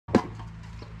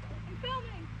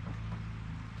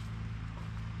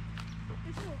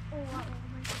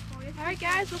Alright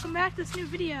guys, welcome back to this new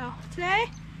video. Today,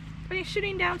 we're going to be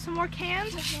shooting down some more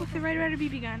cans with the Ryder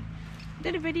BB gun. I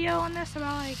did a video on this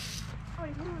about like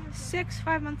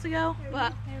 5 months ago,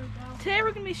 but today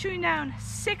we're going to be shooting down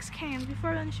 6 cans before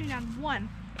we're going to be shooting down 1.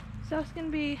 So it's going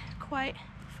to be quite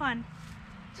fun.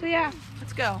 So yeah,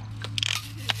 let's go.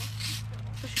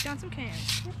 Let's shoot down some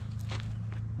cans.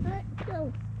 Alright, let's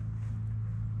go.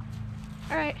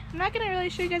 Alright, I'm not going to really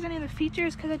show you guys any of the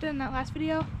features because I did in that last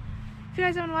video. If you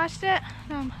guys haven't watched it,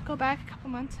 go back a couple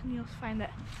months and you'll find it.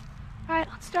 Alright,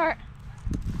 let's start.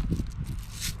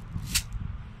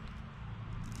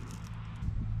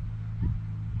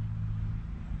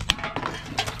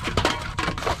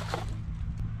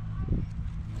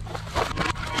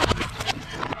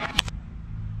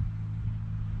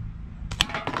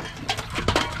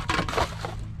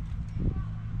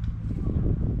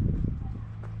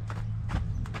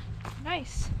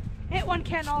 Nice. Hit one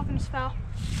can, all of them just fell.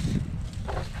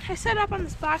 I set it up on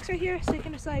this box right here so you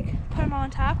can just like put them all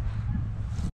on top.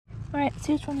 Alright,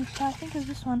 see which one you shot. I think it's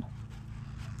this one.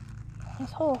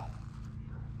 This hole.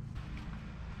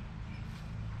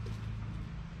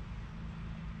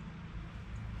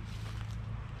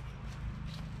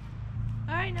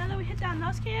 Alright, now that we hit down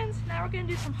those cans, now we're going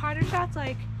to do some harder shots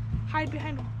like hide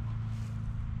behind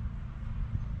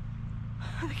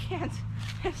the cans.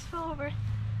 I just fell over.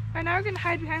 Alright, now we're going to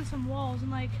hide behind some walls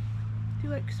and like do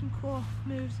like some cool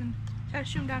moves and try to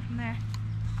shoot them down from there.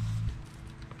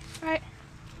 Alright.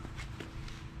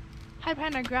 Hide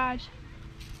behind our garage.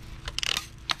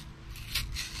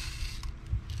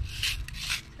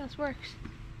 See how this works.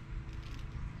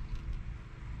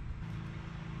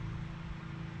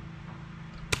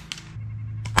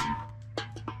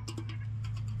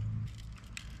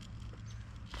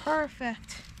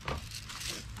 Perfect.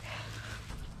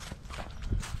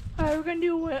 Alright, we're gonna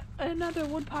do another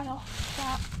wood pile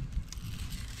shot.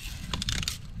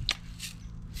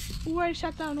 Ooh, I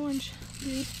shot down orange,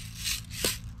 dude.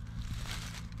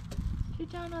 Shoot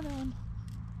down another one.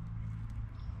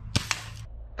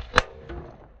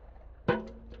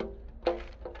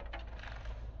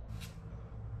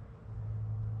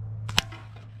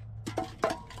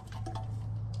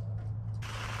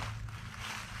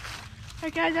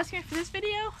 Alright guys, that's it for this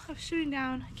video of shooting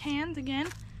down cans again.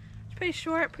 It's pretty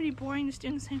short, pretty boring, just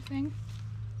doing the same thing.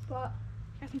 But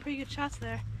got some pretty good shots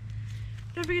there.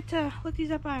 Don't forget to look these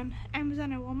up on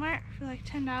Amazon or Walmart for like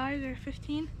 $10 or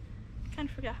 $15. I kind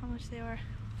of forgot how much they were.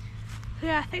 So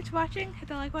yeah, thanks for watching. Hit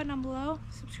that like button down below,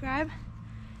 subscribe,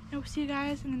 and we'll see you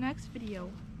guys in the next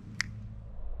video.